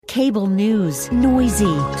Cable news,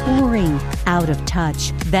 noisy, boring, out of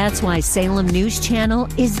touch. That's why Salem News Channel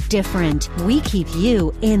is different. We keep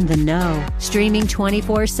you in the know. Streaming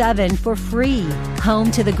 24/7 for free.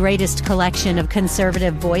 Home to the greatest collection of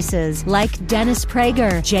conservative voices like Dennis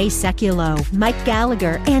Prager, Jay Sekulow, Mike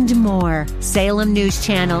Gallagher, and more. Salem News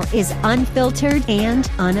Channel is unfiltered and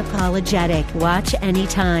unapologetic. Watch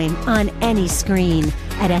anytime, on any screen,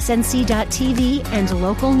 at snc.tv and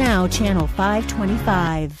Local Now Channel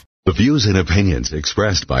 525. The views and opinions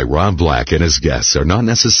expressed by Rob Black and his guests are not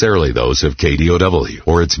necessarily those of KDOW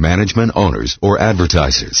or its management, owners, or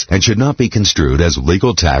advertisers, and should not be construed as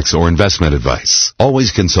legal, tax, or investment advice.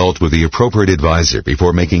 Always consult with the appropriate advisor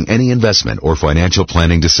before making any investment or financial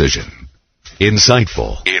planning decision.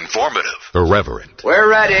 Insightful, informative, irreverent. We're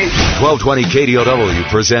ready. 1220 KDOW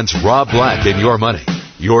presents Rob Black and Your Money.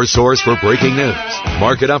 Your source for breaking news,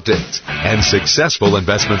 market updates, and successful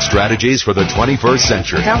investment strategies for the 21st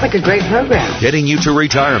century. Sounds like a great program. Getting you to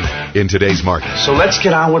retirement in today's market. So let's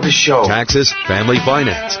get on with the show. Taxes, family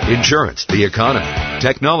finance, insurance, the economy,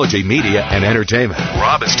 technology, media, and entertainment.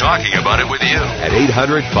 Rob is talking about it with you at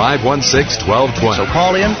 800-516-1220. So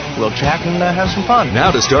call in, we'll chat and have some fun.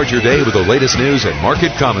 Now to start your day with the latest news and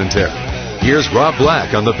market commentary. Here's Rob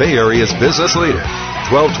Black on the Bay Area's business leader,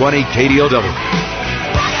 1220 KDOW.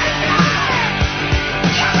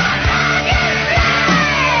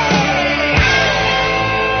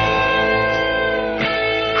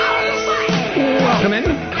 Welcome in.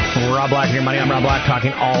 Rob Black and Your Money. I'm Rob Black,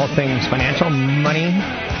 talking all things financial, money,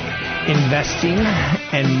 investing,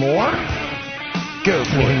 and more. Go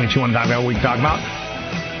for anything that you want to talk about, we can talk about.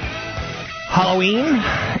 Halloween,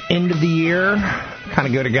 end of the year, kind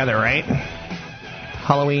of go together, right?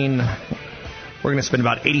 Halloween, we're going to spend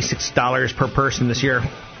about $86 per person this year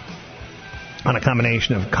on a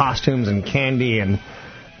combination of costumes and candy and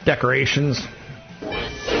decorations.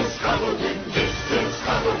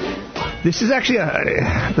 This is actually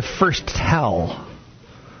the first tell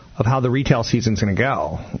of how the retail season's going to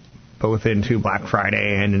go, both into Black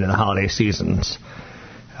Friday and into the holiday seasons.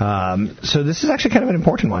 So this is actually kind of an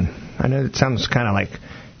important one. I know it sounds kind of like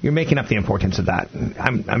you're making up the importance of that.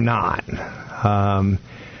 I'm not.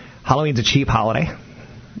 Halloween's a cheap holiday,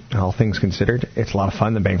 all things considered. It's a lot of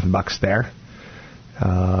fun. The bang for the buck's there.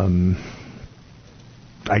 I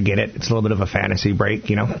get it. It's a little bit of a fantasy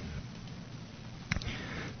break, you know.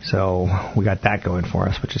 So we got that going for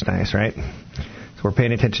us, which is nice, right? So we're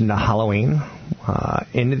paying attention to Halloween,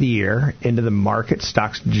 end of the year, into the market.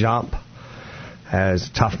 Stocks jump as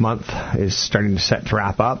a tough month is starting to set to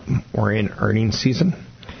wrap up. We're in earnings season.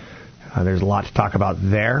 There's a lot to talk about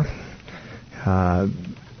there.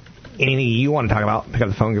 Anything you want to talk about, pick up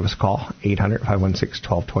the phone, give us a call,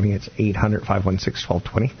 800-516-1220. It's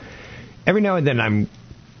 800-516-1220. Every now and then I'm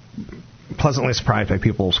pleasantly surprised by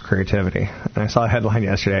people's creativity. And I saw a headline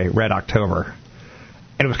yesterday, Red October.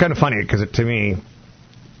 And it was kind of funny because to me,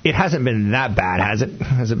 it hasn't been that bad, has it?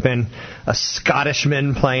 Has it been a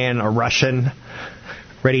Scottishman playing a Russian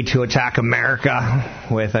ready to attack America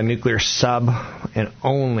with a nuclear sub, and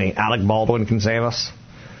only Alec Baldwin can save us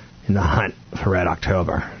in the hunt for Red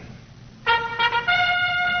October?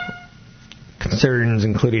 Concerns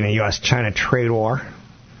including a U.S.-China trade war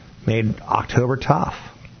made October tough.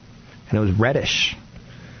 And it was reddish.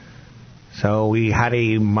 So we had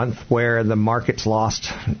a month where the markets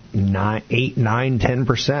lost 8, 9,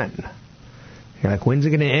 10%. You're like, when's it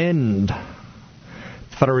going to end?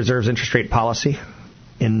 The Federal Reserve's interest rate policy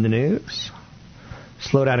in the news.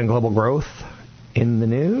 Slowdown in global growth in the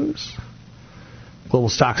new. Global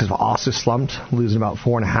stocks have also slumped, losing about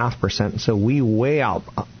 4.5%. So we way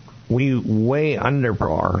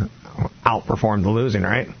outperformed the losing,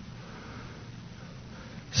 right?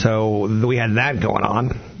 So we had that going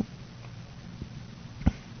on.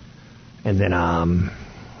 And then, I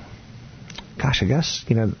guess,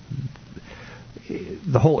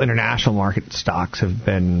 the whole international market stocks have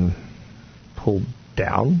been pulled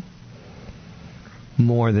down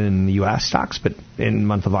more than the U.S. stocks, but in the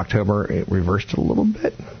month of October, it reversed a little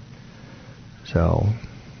bit. So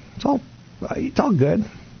it's all good.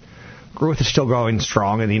 Growth is still growing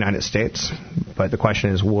strong in the United States, but the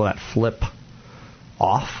question is, will that flip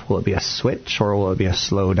off? Will it be a switch, or will it be a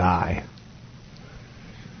slow die?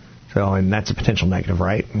 So, and that's a potential negative,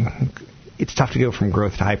 right? It's tough to go from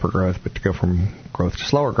growth to hypergrowth, but to go from growth to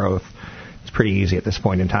slower growth, it's pretty easy at this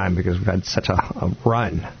point in time because we've had such a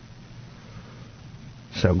run.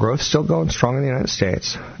 So growth's still going strong in the United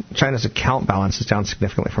States. China's account balance is down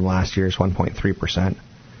significantly from last year's 1.3%.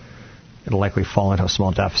 It'll likely fall into a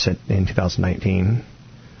small deficit in 2019.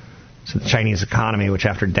 So the Chinese economy, which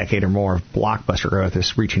after a decade or more of blockbuster growth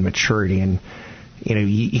is reaching maturity, and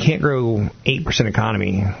You can't grow 8%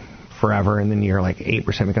 economy forever, and then you're like 8%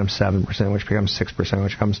 becomes 7%, which becomes 6%,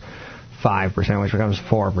 which becomes 5%, which becomes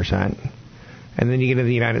 4%. And then you get to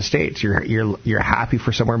the United States, you're happy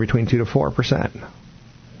for somewhere between 2 to 4%.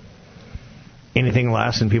 Anything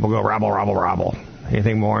less, and people go rabble, rabble, rabble.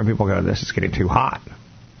 Anything more, and people go, this is getting too hot.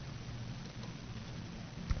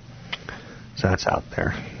 So that's out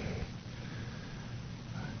there.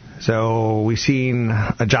 So we've seen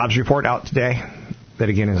a jobs report out today that,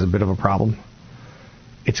 again, is a bit of a problem.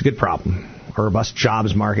 It's a good problem. A robust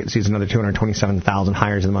jobs market sees another 227,000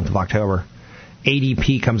 hires in the month of October.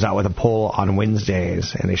 ADP comes out with a poll on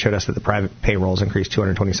Wednesdays, and they showed us that the private payrolls increased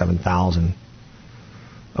 227,000,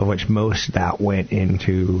 of which most of that went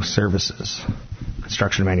into services.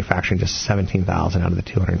 Construction and manufacturing, just 17,000 out of the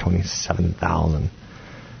 227,000.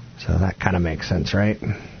 So that kind of makes sense, right?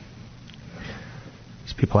 These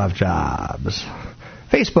people have jobs.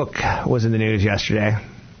 Facebook was in the news yesterday.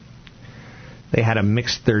 They had a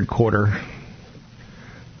mixed third quarter.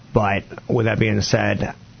 But with that being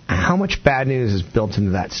said, how much bad news is built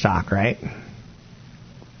into that stock, right?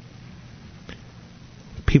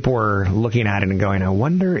 People were looking at it and going, I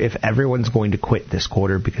wonder if everyone's going to quit this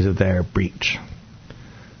quarter because of their breach.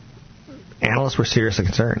 Analysts were seriously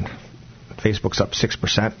concerned. Facebook's up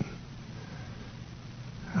 6%.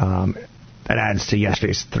 That adds to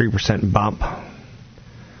yesterday's 3% bump.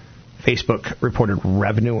 Facebook reported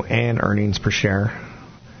revenue and earnings per share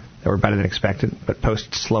that were better than expected, but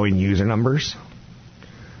posted slowing user numbers.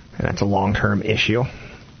 And that's a long-term issue.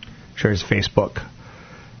 Shares Facebook.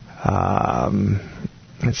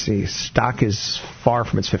 Let's see. Stock is far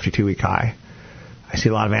from its 52-week high. I see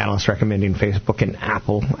a lot of analysts recommending Facebook and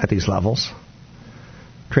Apple at these levels.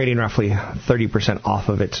 Trading roughly 30% off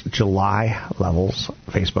of its July levels,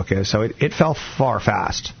 Facebook is. So it fell far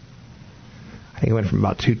fast. I think it went from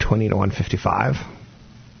about 220 to 155.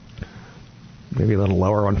 Maybe a little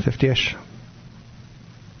lower, 150-ish.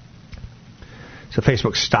 So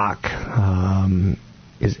Facebook stock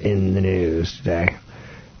is in the news today.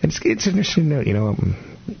 It's interesting to note,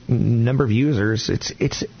 number of users.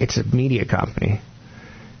 It's a media company.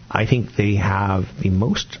 I think they have the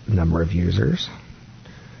most number of users.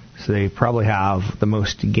 So they probably have the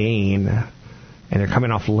most gain, and they're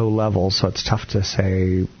coming off low levels, so it's tough to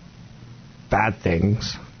say bad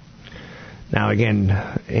things. Now, again,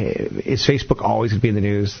 is Facebook always going to be in the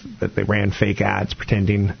news that they ran fake ads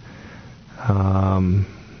pretending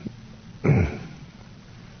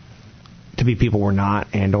to be people we're not,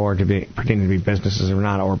 and or to be pretending to be businesses we're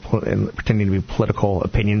not, or pretending to be political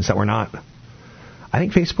opinions that we're not? I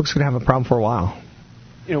think Facebook's going to have a problem for a while.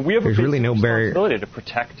 We have responsibility to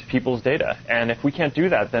protect people's data, and if we can't do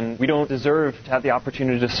that, then we don't deserve to have the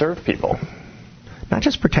opportunity to serve people. Not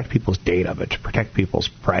just protect people's data, but to protect people's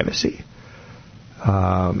privacy.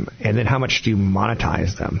 And then how much do you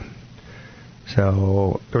monetize them?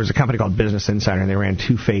 So there was a company called Business Insider, and they ran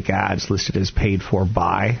 2 fake ads listed as paid for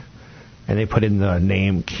by, and they put in the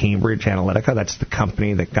name Cambridge Analytica. That's the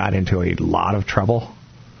company that got into a lot of trouble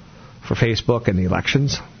for Facebook in the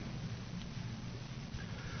elections.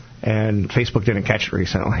 And Facebook didn't catch it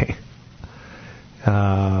recently.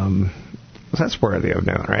 That's worthy of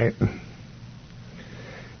note, right?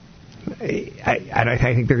 I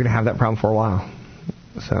think they're going to have that problem for a while.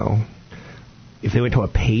 So if they went to a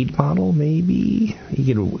paid model, maybe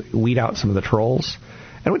you can weed out some of the trolls.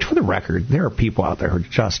 And which, for the record, there are people out there who are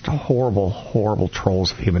just horrible, horrible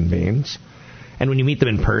trolls of human beings. And when you meet them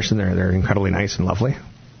in person, they're incredibly nice and lovely.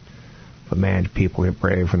 But man, people get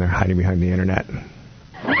brave when they're hiding behind the internet.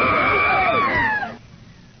 I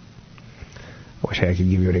wish I could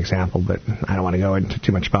give you an example, but I don't want to go into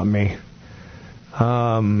too much about me.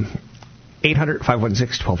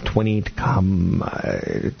 800-516-1220 to come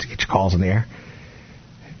to get your calls in the air.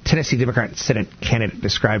 Tennessee Democrat Senate candidate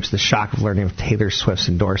describes the shock of learning of Taylor Swift's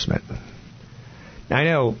endorsement. Now, I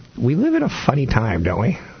know we live in a funny time, don't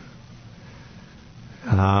we?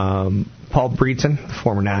 Paul Breedson, the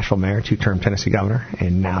former Nashville mayor, 2-term Tennessee governor,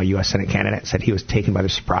 and now U.S. Senate candidate, said he was taken by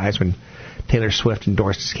surprise when Taylor Swift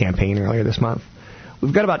endorsed his campaign earlier this month.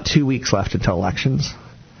 We've got about 2 weeks left until elections.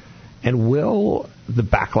 And will the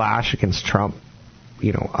backlash against Trump,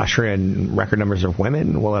 usher in record numbers of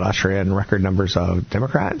women? Will it usher in record numbers of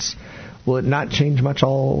Democrats? Will it not change much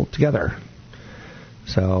altogether?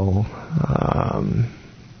 So,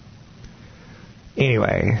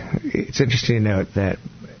 anyway, it's interesting to note that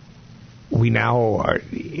we now are,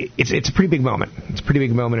 it's a pretty big moment. It's a pretty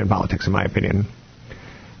big moment in politics, in my opinion.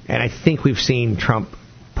 And I think we've seen Trump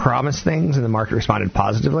promise things and the market responded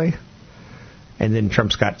positively. And then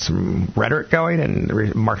Trump's got some rhetoric going and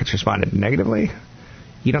the market's responded negatively.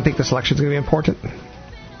 You don't think this election is going to be important?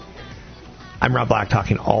 I'm Rob Black,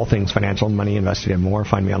 talking all things financial, money, invested, and more.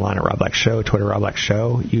 Find me online at Rob Black Show, Twitter, Rob Black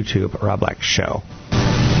Show, YouTube, Rob Black Show.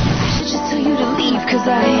 I should just tell you to leave, because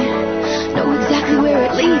I know exactly where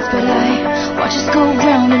it leads, but I watch us go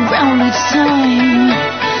round and round each time.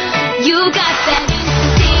 You got that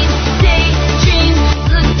insane daydream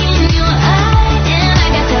look in your eye, and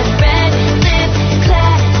I got that red lip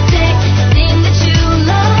classic thing that you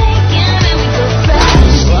like, and then we go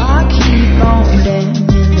crash. I keep on dancing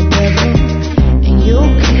in the bedroom, and you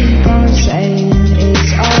keep on saying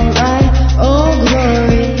it's alright. Oh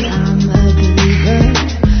glory, I'm a believer.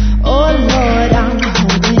 Oh Lord, I'm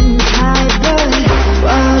holding tight, but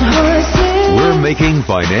wild horses. We're making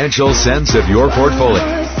financial sense of your portfolio.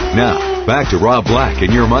 Now, back to Rob Black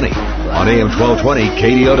and Your Money on AM 1220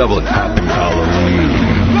 KDOW. Happy Halloween.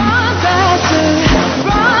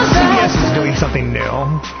 CVS is doing something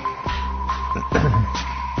new.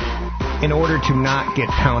 In order to not get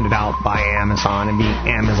pounded out by Amazon and be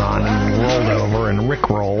Amazon and rolled over and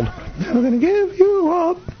rickrolled, they're going to give you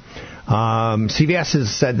up. CVS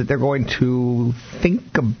has said that they're going to think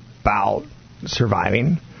about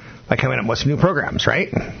surviving by coming up with some new programs,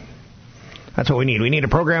 right? That's what we need. We need a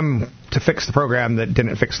program to fix the program that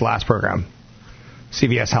didn't fix the last program.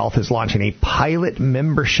 CVS Health is launching a pilot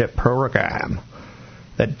membership program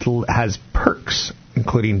that has perks,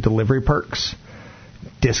 including delivery perks,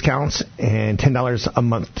 discounts, and $10 a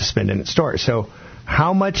month to spend in its stores. So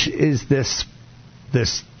how much is this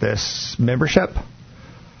membership?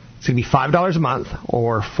 It's going to be $5 a month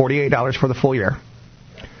or $48 for the full year.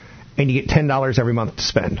 And you get $10 every month to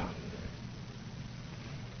spend.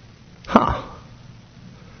 Huh.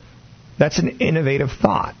 That's an innovative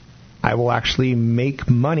thought. I will actually make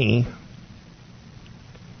money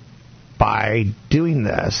by doing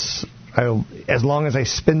this. As long as I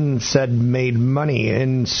spend said made money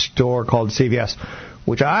in store called CVS,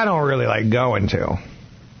 which I don't really like going to.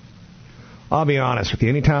 I'll be honest with you.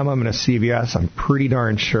 Anytime I'm in a CVS, I'm pretty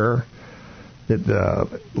darn sure that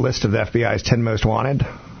the list of the FBI's 10 most wanted,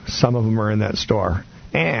 some of them are in that store.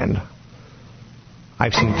 And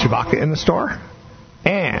I've seen Chewbacca in the store,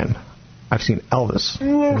 and I've seen Elvis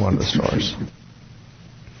in one of the stores.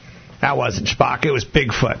 That wasn't Chewbacca, it was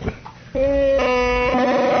Bigfoot.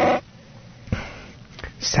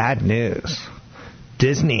 Sad news.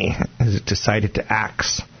 Disney has decided to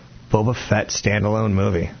axe Boba Fett standalone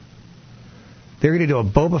movie. They're going to do a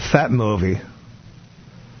Boba Fett movie.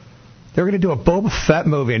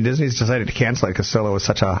 And Disney's decided to cancel it because Solo was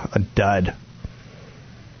such a dud.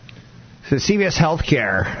 So CVS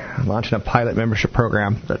Healthcare launching a pilot membership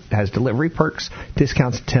program that has delivery perks,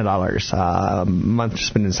 discounts, $10 a month to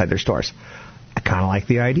spend inside their stores. I kind of like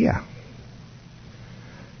the idea.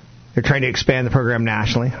 They're trying to expand the program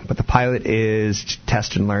nationally, but the pilot is to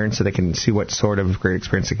test and learn so they can see what sort of great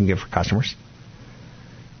experience they can give for customers.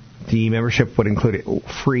 The membership would include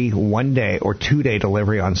free 1-day or 2-day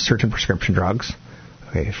delivery on certain prescription drugs.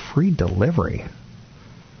 Okay, free delivery.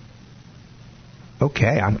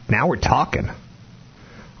 Okay, now we're talking.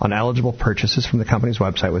 On eligible purchases from the company's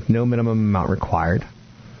website with no minimum amount required.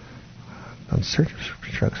 On certain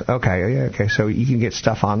drugs. Okay, so you can get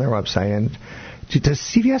stuff on their website. And does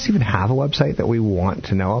CVS even have a website that we want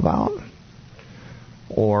to know about?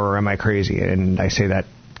 Or am I crazy? And I say that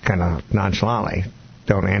kind of nonchalantly.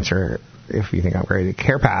 Don't answer if you think I'm crazy.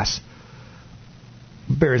 CarePass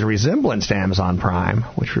bears a resemblance to Amazon Prime,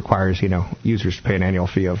 which requires, users to pay an annual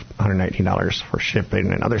fee of $119 for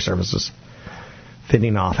shipping and other services.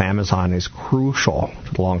 Fending off Amazon is crucial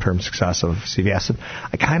to the long-term success of CVS. And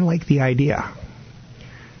I kind of like the idea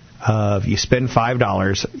of you spend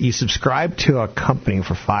 $5, you subscribe to a company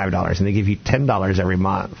for $5, and they give you $10 every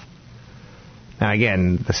month. Now,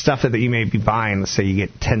 again, the stuff that you may be buying, let's say you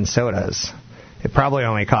get 10 sodas, it probably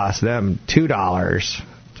only costs them $2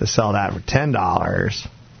 to sell that for $10.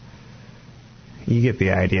 You get the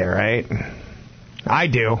idea, right? I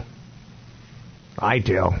do.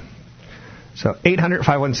 So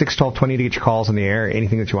 800-516-1220 to get your calls in the air.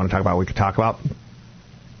 Anything that you want to talk about, we could talk about.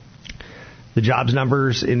 The jobs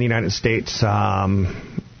numbers in the United States is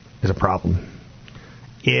a problem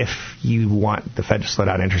if you want the Fed to slow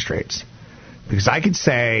down interest rates. Because I could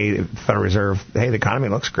say, the Federal Reserve, hey, the economy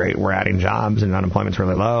looks great. We're adding jobs and unemployment's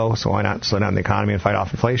really low, so why not slow down the economy and fight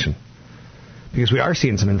off inflation? Because we are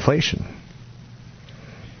seeing some inflation.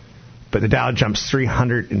 But the Dow jumps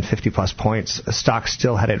 350-plus points. A stock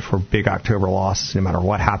still headed for big October losses no matter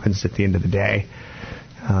what happens at the end of the day.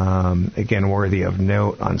 Again, worthy of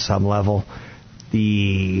note on some level.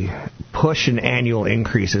 The push in annual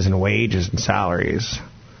increases in wages and salaries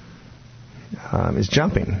is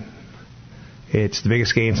jumping. It's the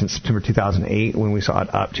biggest gain since September 2008 when we saw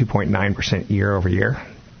it up 2.9% year over year.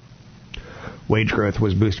 Wage growth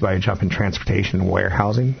was boosted by a jump in transportation and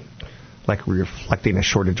warehousing, like reflecting a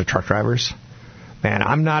shortage of truck drivers. Man,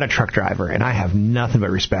 I'm not a truck driver, and I have nothing but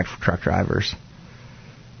respect for truck drivers.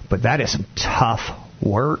 But that is some tough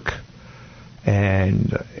work.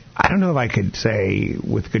 And I don't know if I could say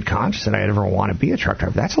with good conscience that I'd ever want to be a truck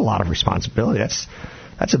driver. That's a lot of responsibility. That's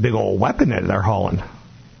a big old weapon that they're hauling.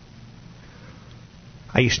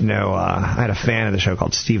 I used to know, I had a fan of the show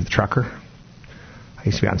called Steve the Trucker. I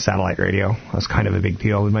used to be on satellite radio. That was kind of a big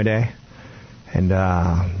deal in my day. And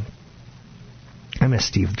I miss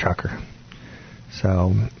Steve the Trucker.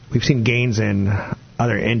 So we've seen gains in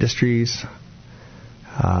other industries.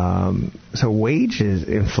 So wages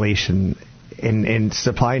inflation in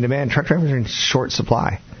supply and demand. Truck drivers are in short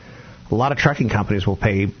supply. A lot of trucking companies will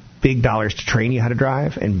pay big dollars to train you how to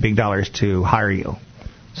drive and big dollars to hire you.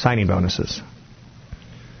 Signing bonuses.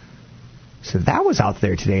 So that was out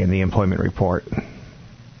there today in the employment report.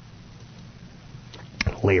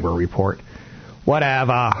 Labor report.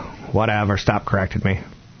 Whatever. Stop correcting me.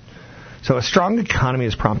 So a strong economy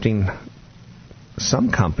is prompting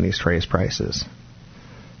some companies to raise prices.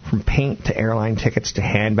 From paint to airline tickets to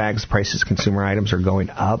handbags, prices of consumer items are going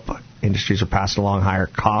up. Industries are passing along higher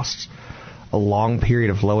costs. A long period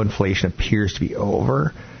of low inflation appears to be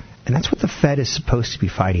over. And that's what the Fed is supposed to be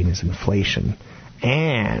fighting, is inflation.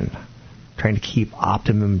 And trying to keep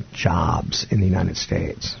optimum jobs in the United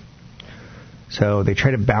States. So they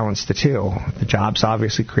try to balance the two. The jobs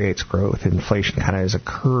obviously creates growth. Inflation kind of is a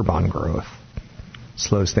curb on growth.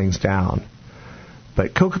 Slows things down.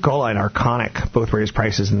 But Coca-Cola and Arconic both raised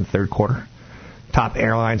prices in the third quarter. Top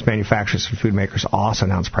airlines, manufacturers, and food makers also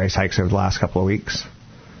announced price hikes over the last couple of weeks.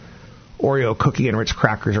 Oreo cookie and Ritz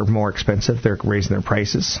crackers are more expensive. They're raising their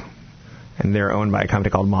prices. And they're owned by a company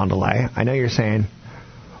called Mondelez. I know you're saying,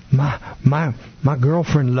 my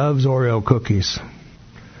girlfriend loves Oreo cookies.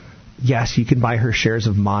 Yes, you can buy her shares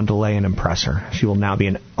of Mondelez and impress her. She will now be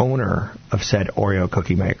an owner of said Oreo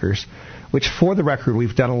cookie makers, which, for the record,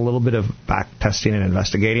 we've done a little bit of back testing and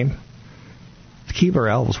investigating. The Keebler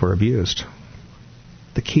elves were abused.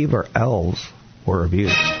 The Keebler elves were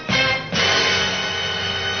abused.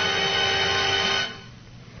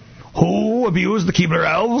 Who abused the Keebler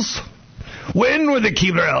elves? When were the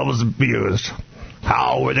Keebler elves abused?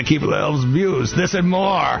 How were the Keebler elves abused? This and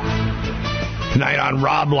more tonight on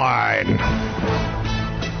Rob Line.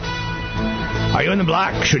 Are you in the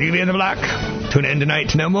black? Should you be in the black? Tune in tonight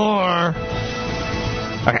to know more.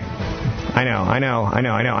 Okay. I know.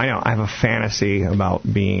 I have a fantasy about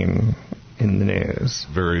being in the news.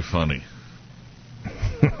 Very funny.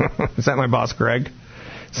 Is that my boss, Greg?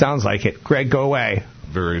 Sounds like it. Greg, go away.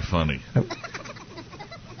 Very funny.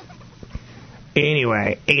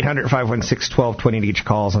 Anyway, 800-516-1220 to get your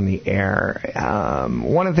calls on the air.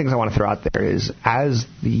 One of the things I want to throw out there is, as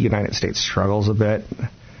the United States struggles a bit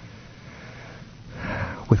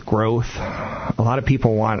with growth, a lot of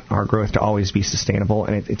people want our growth to always be sustainable,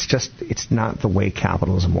 and it's not the way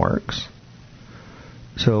capitalism works.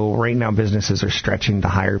 So right now businesses are stretching to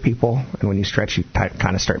hire people, and when you stretch, you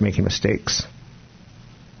kind of start making mistakes.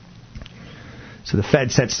 So the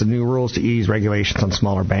Fed sets the new rules to ease regulations on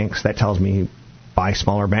smaller banks. That tells me buy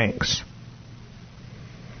smaller banks.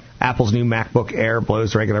 Apple's new MacBook Air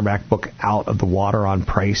blows the regular MacBook out of the water on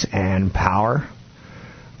price and power.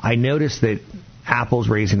 I noticed that Apple's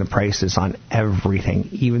raising the prices on everything,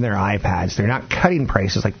 even their iPads. They're not cutting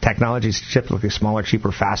prices like technology's typically smaller,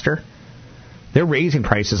 cheaper, faster. They're raising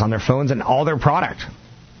prices on their phones and all their product.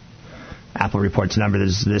 Apple reports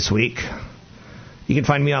numbers this week. You can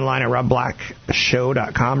find me online at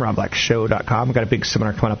robblackshow.com, robblackshow.com. We've got a big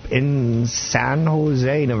seminar coming up in San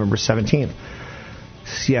Jose, November 17th.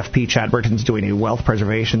 CFP Chad Burton's doing a wealth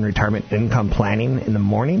preservation retirement income planning in the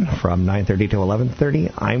morning from 9:30 to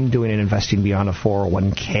 11:30. I'm doing an investing beyond a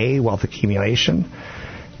 401k wealth accumulation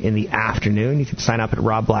in the afternoon. You can sign up at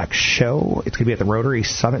Rob Black Show. It's going to be at the Rotary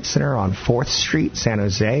Summit Center on 4th Street, San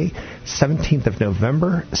Jose, 17th of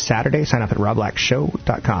November, Saturday. Sign up at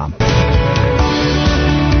robblackshow.com.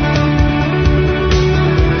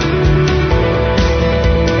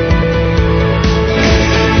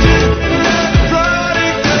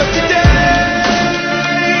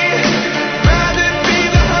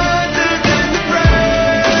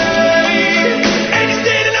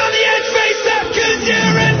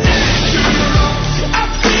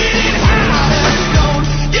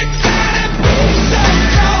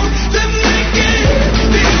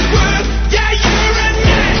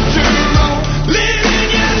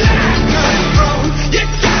 Living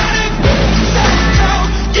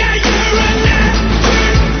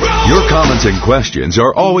Comments and questions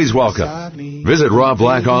are always welcome. Visit Rob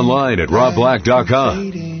Black online at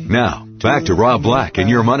robblack.com. Now, back to Rob Black and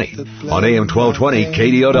Your Money on AM 1220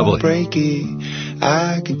 KDOW.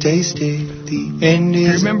 I can taste it. The end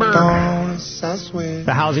is remember I swear.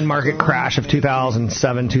 the housing market crash of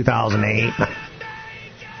 2007, 2008?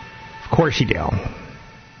 Of course you do.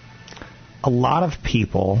 A lot of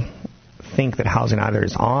people think that housing either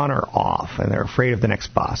is on or off, and they're afraid of the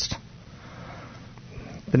next bust.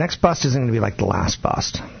 The next bust isn't going to be like the last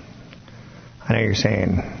bust. I know you're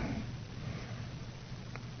saying,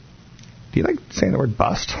 do you like saying the word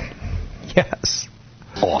bust? Yes.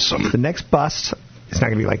 Awesome. The next bust is not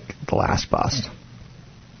going to be like the last bust.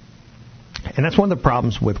 And that's one of the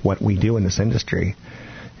problems with what we do in this industry,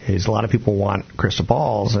 is a lot of people want crystal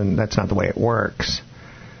balls, and that's not the way it works.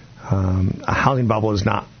 A housing bubble is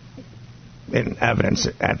not in evidence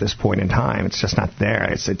at this point in time. It's just not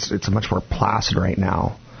there. It's much more placid right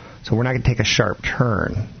now. So we're not going to take a sharp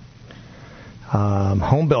turn.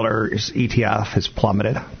 Home builders ETF has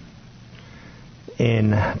plummeted.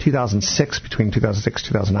 In 2006, between 2006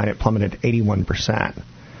 and 2009, it plummeted 81%.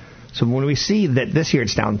 So when we see that this year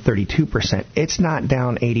it's down 32%, it's not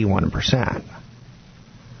down 81%.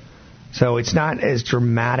 So it's not as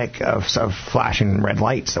dramatic of flashing red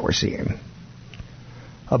lights that we're seeing.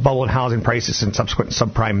 A bubble in housing prices and subsequent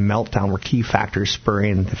subprime meltdown were key factors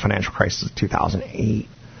spurring the financial crisis of 2008.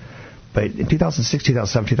 But in 2006,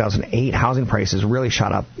 2007, 2008, housing prices really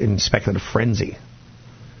shot up in speculative frenzy.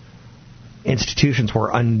 Institutions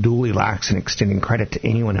were unduly lax in extending credit to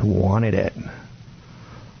anyone who wanted it.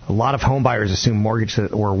 A lot of home buyers assumed mortgages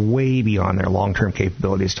that were way beyond their long-term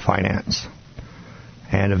capabilities to finance.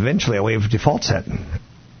 And eventually a wave of defaults hit.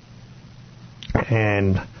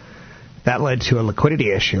 And that led to a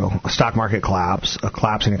liquidity issue, a stock market collapse, a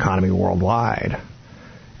collapsing economy worldwide.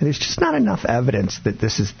 And there's just not enough evidence that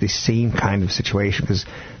this is the same kind of situation, because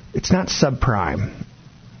it's not subprime.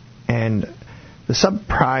 And the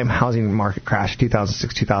subprime housing market crash,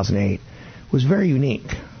 2006-2008, was very unique.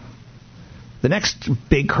 The next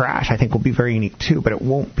big crash, I think, will be very unique too, but it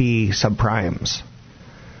won't be subprimes.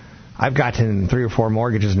 I've gotten 3 or 4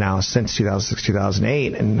 mortgages now since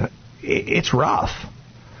 2006-2008, and it's rough.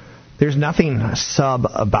 There's nothing sub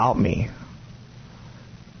about me.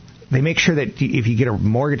 They make sure that if you get a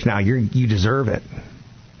mortgage now, you deserve it.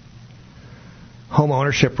 Home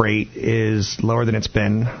ownership rate is lower than it's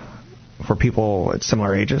been for people at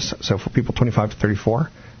similar ages. So for people 25 to 34,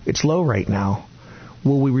 it's low right now.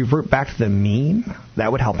 Will we revert back to the mean?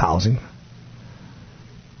 That would help housing.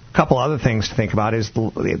 A couple other things to think about is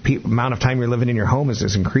the amount of time you're living in your home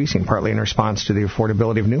is increasing, partly in response to the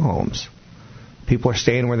affordability of new homes. People are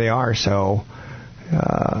staying where they are, so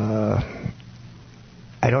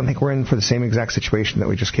I don't think we're in for the same exact situation that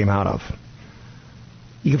we just came out of.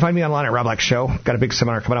 You can find me online at Rob Black Show. Got a big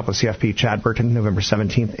seminar coming up with CFP Chad Burton, November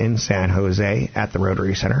 17th in San Jose at the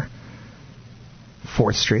Rotary Center,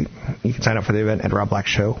 4th Street. You can sign up for the event at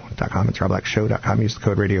robblackshow.com. It's robblackshow.com. Use the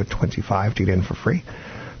code radio25 to get in for free.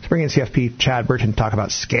 Let's bring in CFP Chad Burton to talk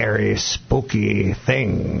about scary, spooky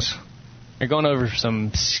things. You're going over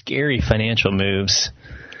some scary financial moves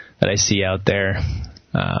that I see out there.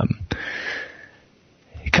 A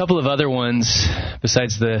couple of other ones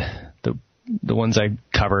besides the ones I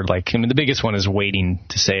covered, the biggest one is waiting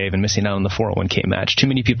to save and missing out on the 401k match. Too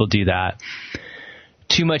many people do that.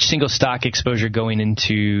 Too much single stock exposure going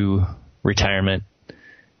into retirement.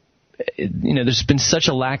 There's been such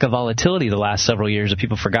a lack of volatility the last several years that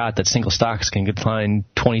people forgot that single stocks can decline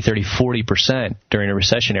 20, 30, 40% during a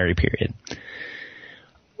recessionary period.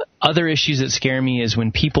 Other issues that scare me is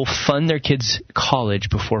when people fund their kids' college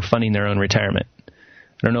before funding their own retirement.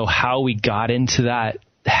 I don't know how we got into that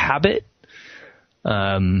habit.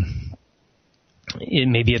 Maybe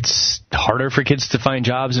it's harder for kids to find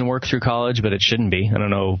jobs and work through college, but it shouldn't be. I don't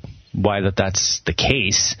know why that's the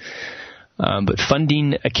case. But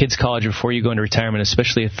funding a kid's college before you go into retirement,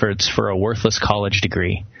 especially if it's for a worthless college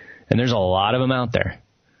degree, and there's a lot of them out there.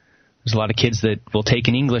 There's a lot of kids that will take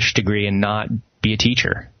an English degree and not be a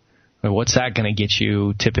teacher. What's that going to get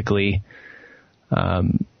you typically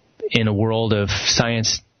in a world of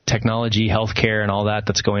science, technology, healthcare, and all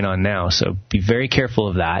that's going on now? So be very careful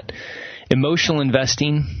of that. Emotional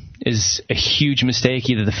investing is a huge mistake,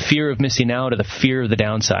 either the fear of missing out or the fear of the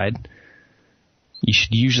downside. You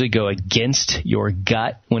should usually go against your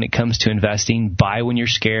gut when it comes to investing. Buy when you're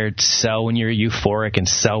scared, sell when you're euphoric, and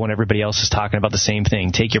sell when everybody else is talking about the same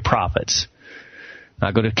thing. Take your profits.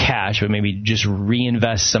 Not go to cash, but maybe just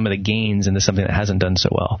reinvest some of the gains into something that hasn't done so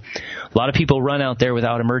well. A lot of people run out there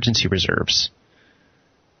without emergency reserves.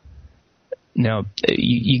 Now,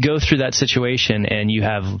 you go through that situation and you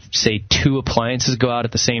have, say, 2 appliances go out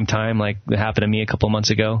at the same time, like that happened to me a couple of months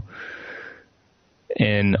ago.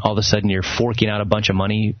 And all of a sudden you're forking out a bunch of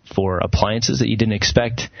money for appliances that you didn't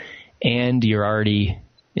expect. And you're already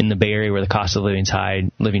in the Bay Area where the cost of living is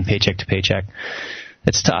high, living paycheck to paycheck.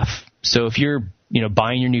 It's tough. So if you're,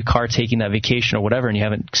 buying your new car, taking that vacation or whatever, and you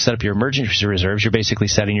haven't set up your emergency reserves, you're basically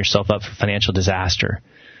setting yourself up for financial disaster.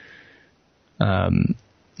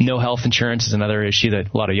 No health insurance is another issue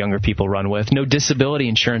that a lot of younger people run with. No disability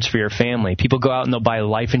insurance for your family. People go out and they'll buy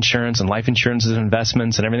life insurance, and life insurance is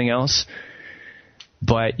investments and everything else.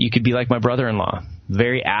 But you could be like my brother-in-law,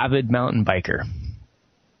 very avid mountain biker.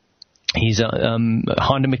 He's a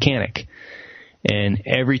Honda mechanic. And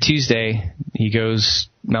every Tuesday he goes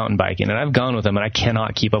mountain biking. And I've gone with him, and I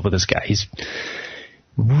cannot keep up with this guy. He's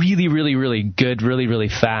really, really, really good, really, really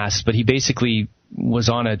fast. But he basically was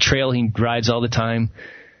on a trail he rides all the time.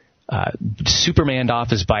 Supermaned off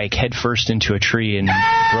his bike head first into a tree and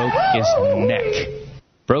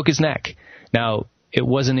broke his neck. Now, it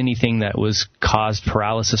wasn't anything that was caused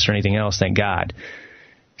paralysis or anything else, thank God.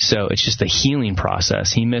 So it's just a healing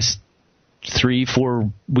process. He missed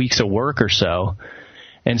 3-4 weeks of work or so.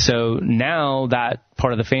 And so now that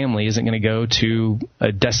part of the family isn't going to go to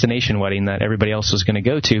a destination wedding that everybody else was going to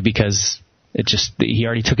go to because he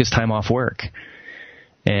already took his time off work.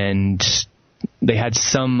 And they had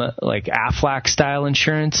some like Aflac style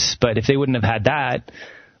insurance, but if they wouldn't have had that,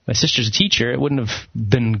 my sister's a teacher, it wouldn't have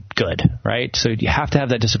been good, right? So you have to have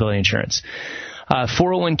that disability insurance.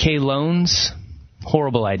 401k loans,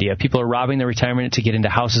 horrible idea. People are robbing their retirement to get into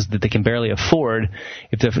houses that they can barely afford.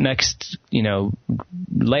 If the next,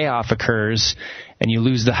 layoff occurs and you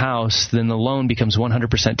lose the house, then the loan becomes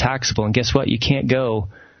 100% taxable. And guess what? You can't go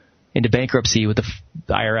into bankruptcy with the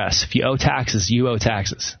IRS. If you owe taxes, you owe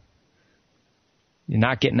taxes. You're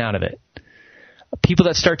not getting out of it. People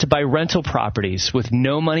that start to buy rental properties with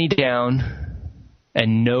no money down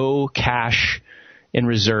and no cash in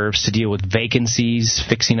reserves to deal with vacancies,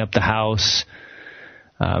 fixing up the house,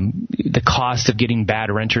 the cost of getting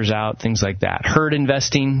bad renters out, things like that. Herd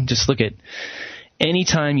investing, just look at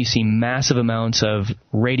anytime you see massive amounts of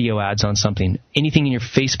radio ads on something, anything in your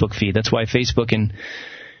Facebook feed. That's why Facebook and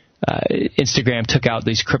Instagram took out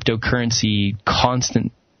these cryptocurrency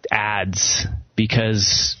constant ads,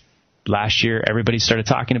 because last year everybody started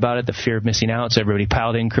talking about it, the fear of missing out, so everybody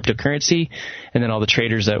piled in cryptocurrency, and then all the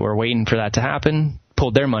traders that were waiting for that to happen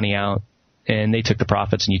pulled their money out, and they took the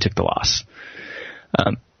profits and you took the loss.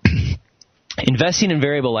 Investing in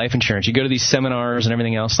variable life insurance, you go to these seminars and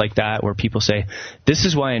everything else like that where people say, this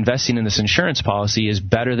is why investing in this insurance policy is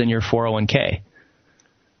better than your 401k.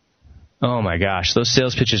 Oh my gosh, those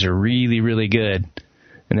sales pitches are really, really good.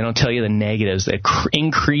 And they don't tell you the negatives, the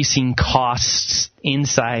increasing costs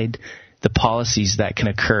inside the policies that can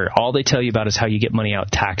occur. All they tell you about is how you get money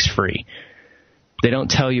out tax-free. They don't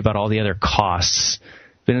tell you about all the other costs.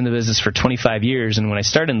 Been in the business for 25 years, and when I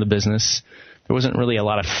started in the business, there wasn't really a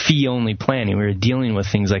lot of fee-only planning. We were dealing with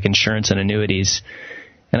things like insurance and annuities.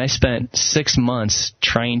 And I spent 6 months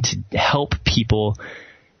trying to help people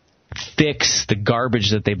fix the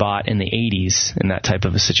garbage that they bought in the 80s in that type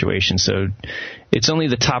of a situation. So it's only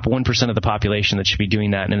the top 1% of the population that should be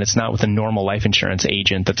doing that, and it's not with a normal life insurance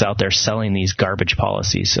agent that's out there selling these garbage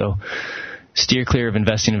policies. So steer clear of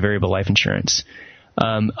investing in variable life insurance.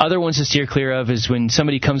 Other ones to steer clear of is when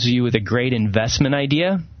somebody comes to you with a great investment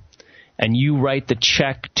idea and you write the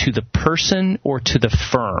check to the person or to the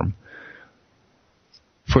firm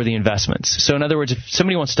for the investments. So in other words, if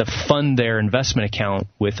somebody wants to fund their investment account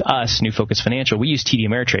with us, New Focus Financial, we use TD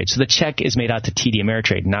Ameritrade. So the check is made out to TD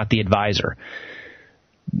Ameritrade, not the advisor.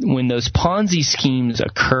 When those Ponzi schemes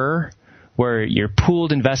occur, where you're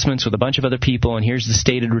pooled investments with a bunch of other people and here's the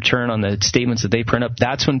stated return on the statements that they print up,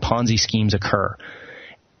 that's when Ponzi schemes occur.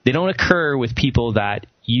 They don't occur with people that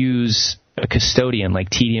use a custodian like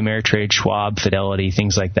TD Ameritrade, Schwab, Fidelity,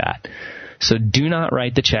 things like that. So do not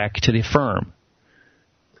write the check to the firm,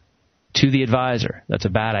 to the advisor. That's a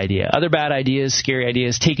bad idea. Other bad ideas, scary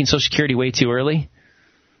ideas, taking Social Security way too early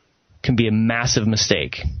can be a massive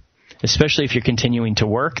mistake, especially if you're continuing to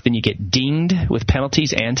work. Then you get dinged with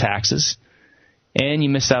penalties and taxes, and you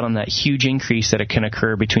miss out on that huge increase that it can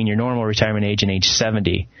occur between your normal retirement age and age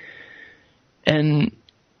 70. And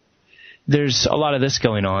there's a lot of this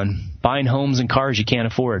going on. Buying homes and cars you can't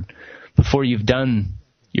afford before you've done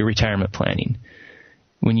your retirement planning.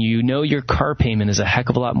 When you know your car payment is a heck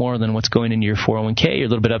of a lot more than what's going into your 401k, you're a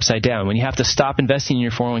little bit upside down. When you have to stop investing in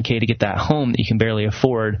your 401k to get that home that you can barely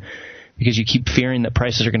afford because you keep fearing that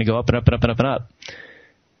prices are going to go up and up and up and up and up,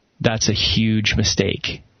 that's a huge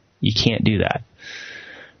mistake. You can't do that.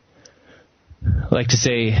 I like to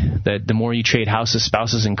say that the more you trade houses,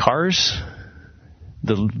 spouses, and cars,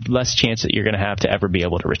 the less chance that you're going to have to ever be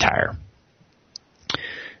able to retire.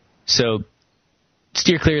 So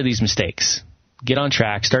steer clear of these mistakes. Get on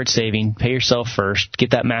track, start saving, pay yourself first,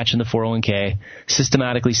 get that match in the 401k,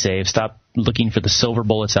 systematically save, stop looking for the silver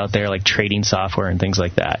bullets out there like trading software and things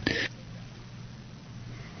like that.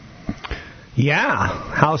 Yeah,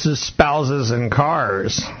 houses, spouses, and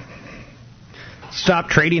cars. Stop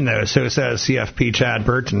trading those, so says CFP Chad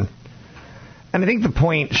Burton. And I think the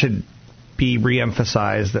point should be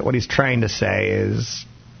reemphasized that what he's trying to say is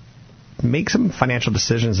make some financial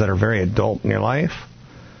decisions that are very adult in your life.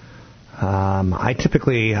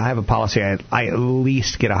 I have a policy, I at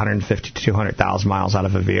least get 150 to 200,000 miles out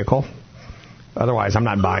of a vehicle. Otherwise, I'm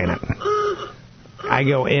not buying it. I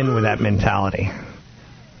go in with that mentality.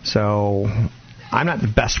 So I'm not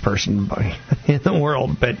the best person in the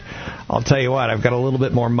world, but I'll tell you what, I've got a little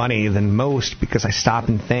bit more money than most because I stop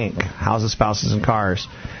and think. Houses, spouses, and cars.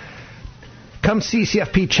 Come see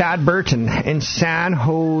CFP Chad Burton in San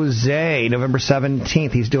Jose, November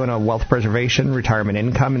 17th. He's doing a wealth preservation retirement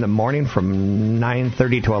income in the morning from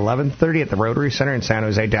 9:30 to 11:30 at the Rotary Center in San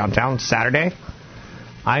Jose downtown Saturday.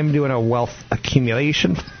 I'm doing a wealth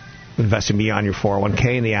accumulation, investing beyond your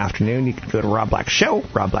 401k in the afternoon. You can go to Rob Black Show,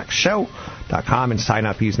 robblackshow.com, and sign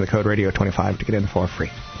up using the code radio25 to get in for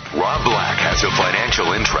free. Rob Black has a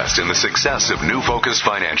financial interest in the success of New Focus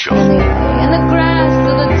Financial. In the grass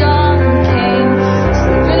till the dawn came,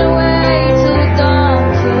 slipping away till the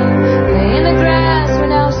dawn came. Lay in the grass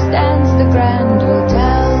where now stands the Grand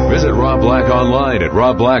Hotel. Visit Rob Black online at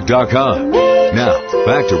robblack.com. Now,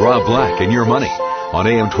 back to Rob Black and Your Money on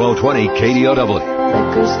AM 1220 KDOW.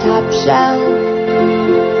 Liquor's top shelf.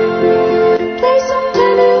 Play some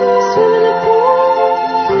tennis, swim in the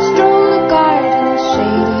pool, stroll the garden,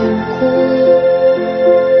 shady and cool.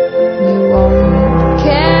 You won't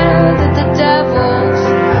care that the devils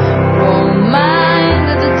won't mind,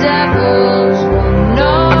 that the devils won't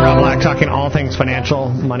know. I'm Rob Black, talking all things financial,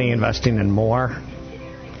 money, investing, and more.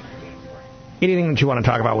 Anything that you want to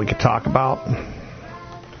talk about, we could talk about.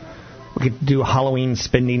 We could do Halloween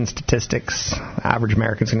spending statistics. Average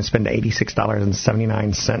American's going to spend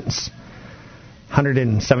 $86.79.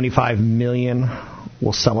 175 million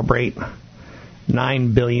will celebrate.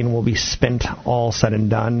 $9 billion will be spent, all said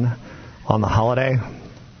and done, on the holiday.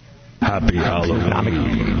 Happy Halloween.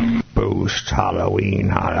 Economic boost. Halloween,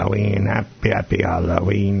 happy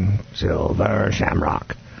Halloween, Silver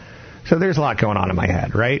Shamrock. So there's a lot going on in my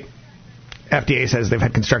head, right? FDA says they've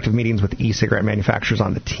had constructive meetings with e-cigarette manufacturers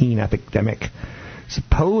on the teen epidemic.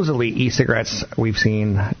 Supposedly, e-cigarettes, we've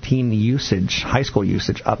seen teen usage, high school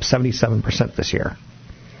usage, up 77% this year.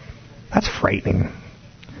 That's frightening.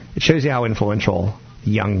 It shows you how influential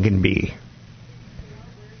young can be.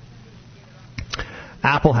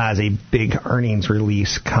 Apple has a big earnings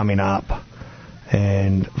release coming up.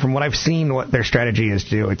 And from what I've seen, what their strategy is to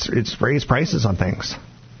do, it's raise prices on things.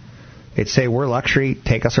 It's say, we're luxury,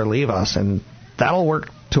 take us or leave us, and that'll work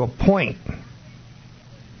to a point,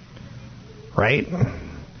 right?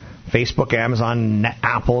 Facebook, Amazon,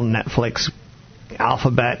 Apple, Netflix,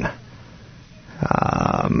 Alphabet.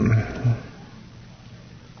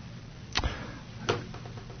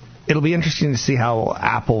 It'll be interesting to see how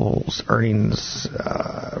Apple's earnings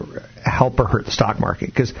help or hurt the stock market,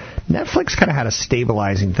 because Netflix kind of had a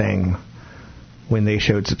stabilizing thing when they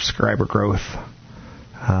showed subscriber growth.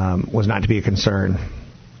 Was not to be a concern.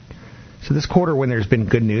 So this quarter, when there's been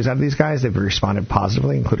good news out of these guys, they've responded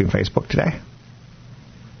positively, including Facebook today.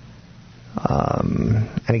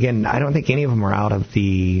 And again, I don't think any of them are out of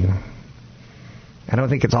the... I don't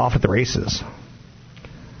think it's off at the races.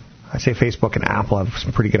 I'd say Facebook and Apple have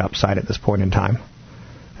some pretty good upside at this point in time.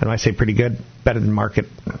 And when I say pretty good, better than market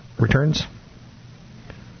returns,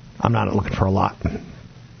 I'm not looking for a lot.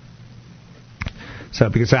 So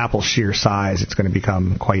because Apple's sheer size, it's going to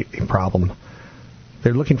become quite a problem.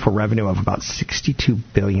 They're looking for revenue of about $62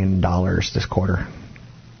 billion this quarter.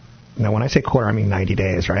 Now, when I say quarter, I mean 90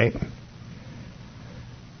 days, right?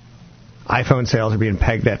 iPhone sales are being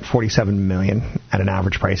pegged at 47 million at an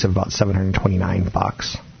average price of about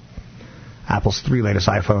 $729. Apple's 3 latest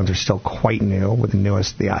iPhones are still quite new, with the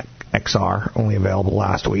newest, the XR, only available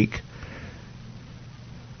last week.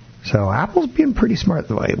 So Apple's being pretty smart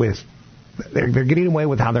with... They're getting away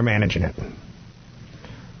with how they're managing it.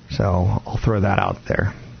 So I'll throw that out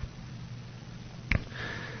there.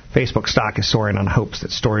 Facebook stock is soaring on hopes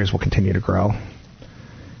that stories will continue to grow.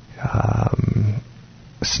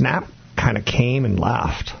 Snap kind of came and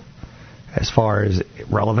left as far as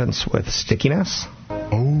relevance with stickiness.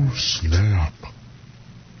 Oh, snap.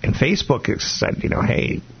 And Facebook has said,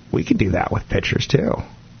 hey, we could do that with pictures too.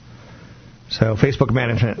 So Facebook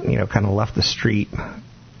management, kind of left the street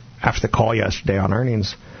after the call yesterday on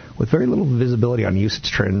earnings with very little visibility on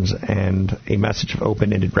usage trends and a message of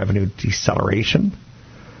open-ended revenue deceleration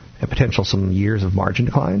and potential some years of margin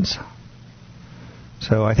declines.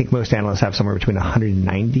 So I think most analysts have somewhere between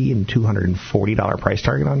 $190 and $240 price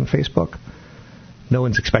target on Facebook. No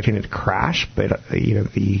one's expecting it to crash, but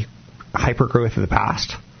the hyper growth of the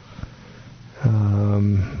past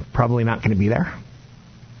probably not going to be there.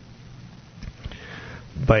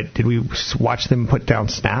 But did we watch them put down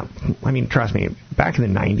Snap? I mean, trust me, back in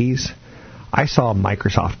the 90s, I saw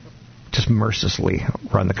Microsoft just mercilessly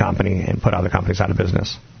run the company and put other companies out of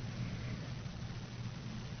business.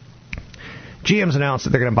 GM's announced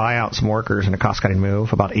that they're going to buy out some workers in a cost-cutting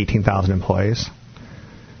move, about 18,000 employees.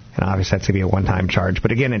 And obviously that's going to be a one-time charge.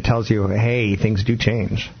 But again, it tells you, hey, things do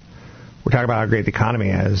change. We're talking about how great the economy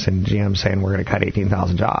is, and GM's saying we're going to cut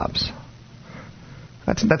 18,000 jobs.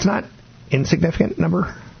 That's not insignificant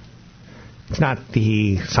number. It's not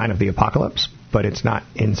the sign of the apocalypse, but it's not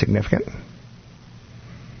insignificant.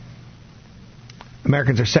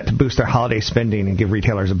 Americans are set to boost their holiday spending and give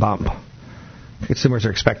retailers a bump. Consumers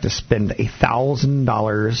are expected to spend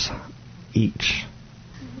 $1,000 each.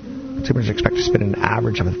 Consumers are expected to spend an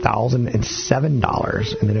average of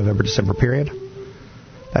 $1,007 in the November-December period.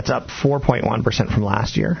 That's up 4.1% from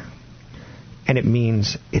last year. And it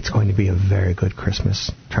means it's going to be a very good Christmas,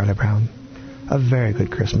 Charlie Brown. A very good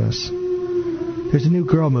Christmas. There's a new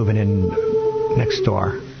girl moving in next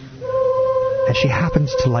door. And she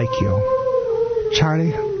happens to like you.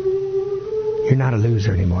 Charlie, you're not a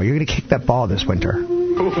loser anymore. You're going to kick that ball this winter.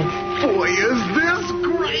 Oh, boy, is this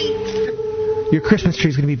great! Your Christmas tree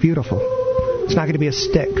is going to be beautiful. It's not going to be a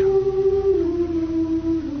stick.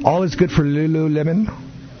 All is good for Lululemon,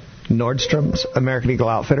 Nordstrom's, American Eagle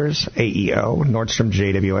Outfitters, AEO, Nordstrom,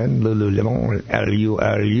 JWN, Lululemon,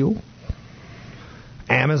 LULU.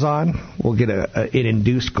 Amazon will get an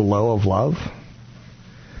induced glow of love.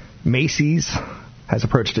 Macy's has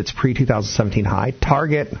approached its pre-2017 high.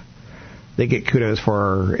 Target, they get kudos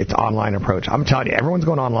for its online approach. I'm telling you, everyone's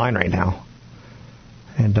going online right now.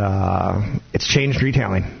 And it's changed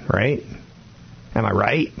retailing, right? Am I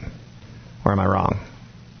right? Or am I wrong?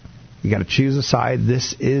 You got to choose a side.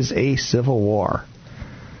 This is a civil war.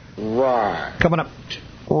 Right. Coming up.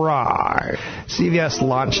 Right. CVS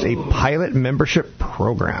launched a pilot membership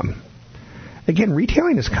program. Again,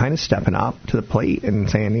 retailing is kind of stepping up to the plate and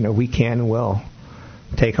saying, we can and will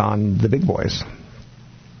take on the big boys.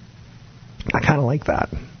 I kind of like that.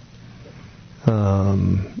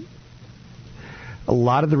 A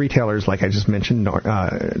lot of the retailers, like I just mentioned,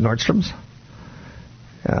 Nordstrom's,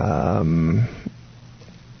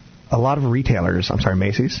 a lot of retailers,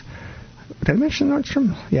 Macy's. Did I mention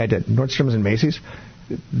Nordstrom? Yeah, I did. Nordstrom's and Macy's,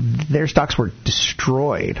 their stocks were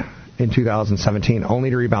destroyed in 2017, only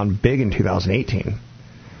to rebound big in 2018.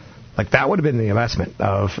 Like, that would have been the investment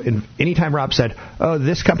of, anytime Rob said, oh,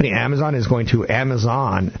 this company, Amazon, is going to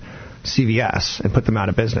Amazon CVS and put them out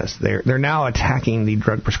of business. They're now attacking the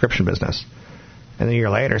drug prescription business. And then a year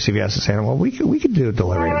later, CVS is saying, well, we could do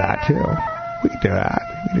delivery of that, too. We could do that.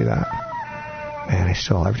 We could do that. Man,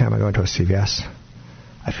 every time I go into a CVS,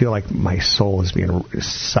 I feel like my soul is being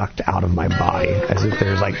sucked out of my body, as if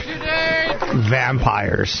there's, like,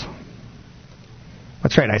 vampires.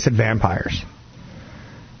 That's right, I said vampires.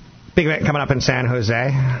 Big event coming up in San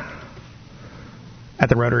Jose at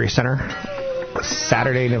the Rotary Center.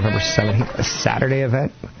 Saturday, November 17th, a Saturday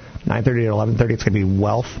event, 9:30 to 11:30. It's going to be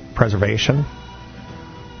wealth preservation.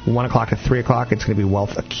 1 o'clock to 3 o'clock, it's going to be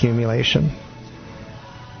wealth accumulation.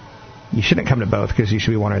 You shouldn't come to both because you should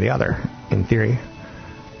be one or the other, in theory.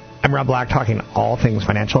 I'm Rob Black, talking all things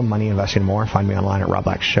financial, money, investing, and more. Find me online at Rob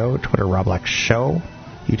Black Show, Twitter Rob Black Show,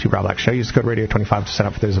 YouTube Rob Black Show. Use the code radio25 to sign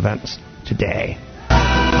up for those events today.